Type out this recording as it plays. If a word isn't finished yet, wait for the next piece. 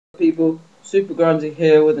people? Super Grimesy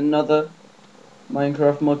here with another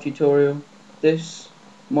Minecraft mod tutorial. This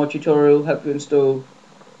mod tutorial will help you install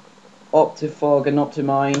optifog and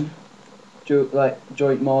optimine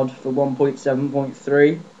joint mod for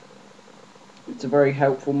 1.7.3. It's a very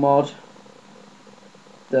helpful mod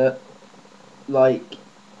that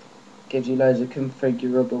gives you loads of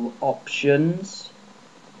configurable options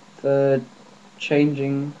for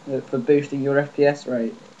boosting your FPS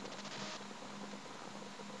rate.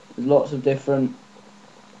 There's lots of different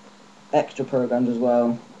extra programs as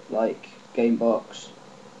well, like Gamebox,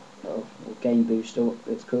 or Game Booster,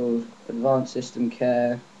 it's called, Advanced System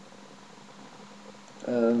Care,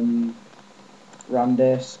 RAM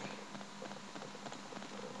disk.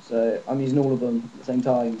 So I'm using all of them at the same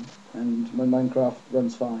time, and my Minecraft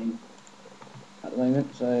runs fine at the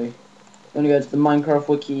moment. So I'm going to go to the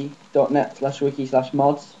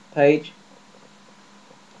minecraftwiki.net/wiki/mods page,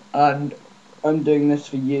 and I'm doing this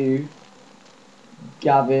for you,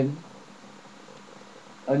 Gavin,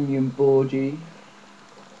 onionborji.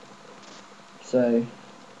 So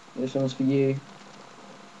this one's for you.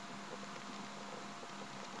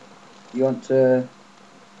 You want to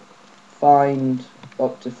find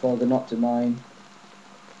optifog and optimine.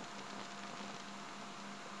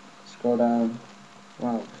 Scroll down.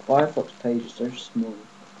 Wow, Firefox page is so small.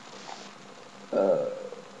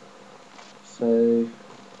 So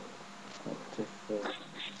optifog.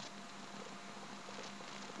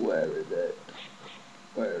 Where is it?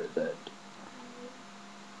 Where is it?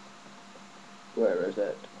 Where is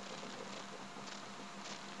it?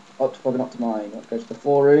 Optifog and optimine. Let's go to the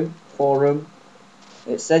forum.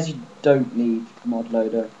 It says you don't need mod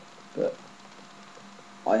loader, but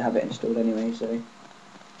I have it installed anyway, so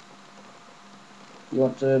you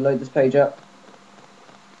want to load this page up,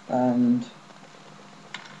 and you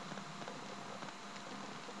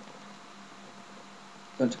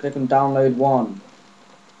want to click on download 1,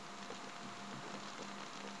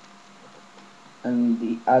 and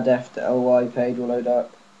the addf.ly page will load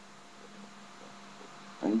up,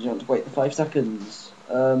 and you want to wait for 5 seconds.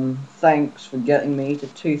 Thanks for getting me to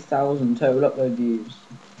 2,000 total upload views.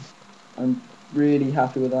 I'm really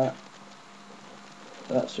happy with that.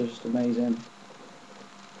 That's just amazing.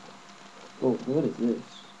 Oh, what is this?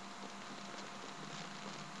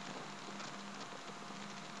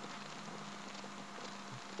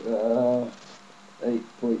 Uh,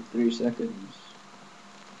 8.3 seconds.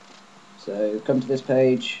 So come to this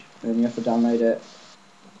page, and you have to download it.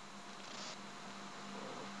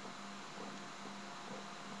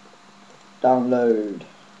 Download.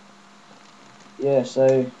 Yeah,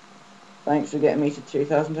 so thanks for getting me to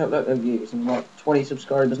 2,000 total upload views. I'm like 20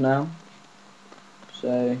 subscribers now,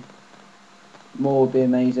 so more would be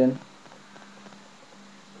amazing.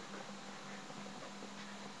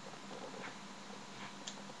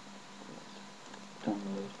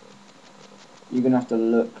 Download. You're gonna have to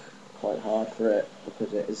look quite hard for it,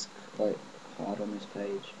 because it is quite hard on this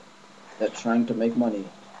page. They're trying to make money.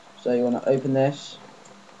 So you want to open this.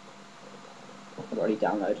 I've already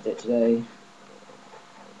downloaded it today.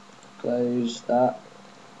 Close that,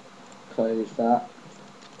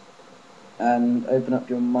 and open up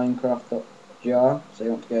your minecraft.jar. So you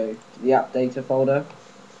want to go to the app data folder.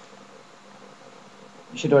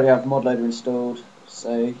 You should already have mod loader installed,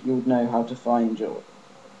 so you would know how to find your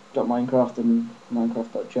 .minecraft and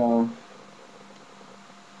minecraft.jar.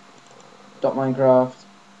 .minecraft,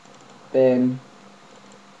 bin,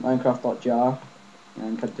 minecraft.jar,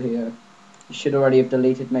 and come to here. You should already have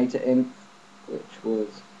deleted meta.inf, which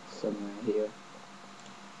was somewhere here.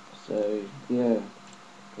 So yeah.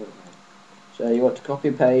 So you want to copy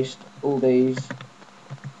and paste all these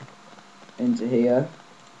into here.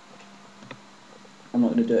 I'm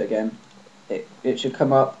not going to do it again. It should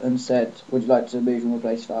come up and said, would you like to move and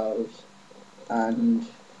replace files? And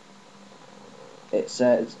it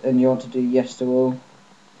says, and you want to do yes to all.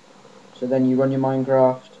 So then you run your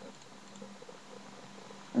Minecraft,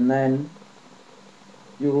 and then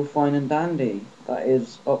you're all fine and dandy. That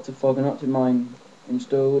is optifog and optimine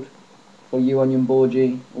installed for you,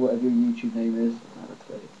 onionborji, or whatever your YouTube name is.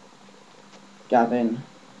 Gavin.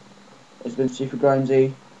 It's been Super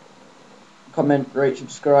Grimesy. Comment, rate,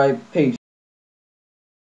 subscribe. Peace.